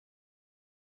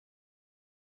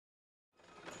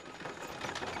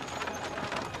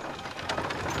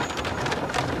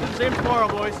Same tomorrow,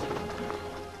 boys.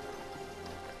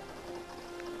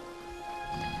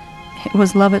 It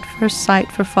was love at first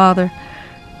sight for Father.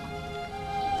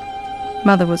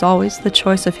 Mother was always the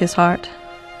choice of his heart.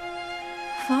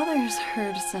 Father's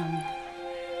heard some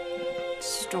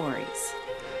stories.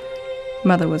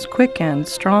 Mother was quick and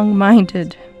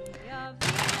strong-minded.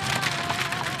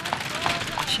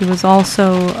 She was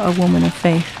also a woman of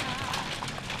faith.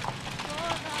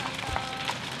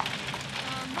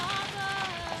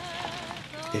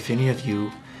 If any of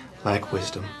you lack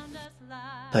wisdom,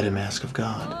 let him ask of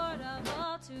God.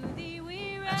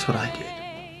 That's what I did.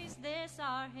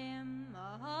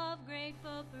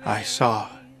 I saw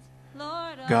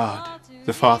God,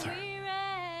 the Father,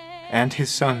 and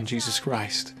his Son, Jesus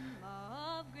Christ.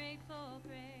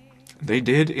 They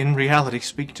did, in reality,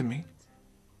 speak to me.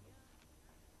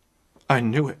 I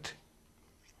knew it.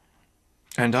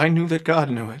 And I knew that God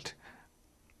knew it.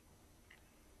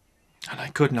 And I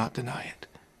could not deny it.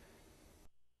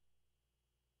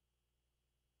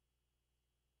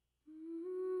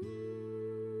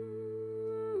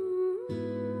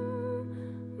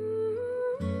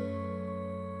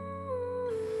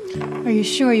 Are you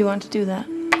sure you want to do that?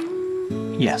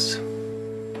 Yes.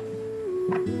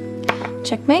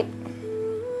 Checkmate?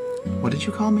 What did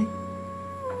you call me?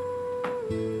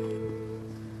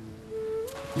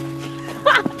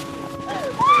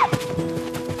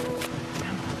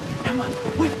 Emma,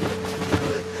 wait.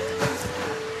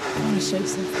 I want to show you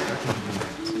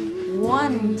something.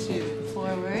 1, 2,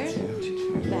 forward,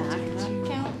 back.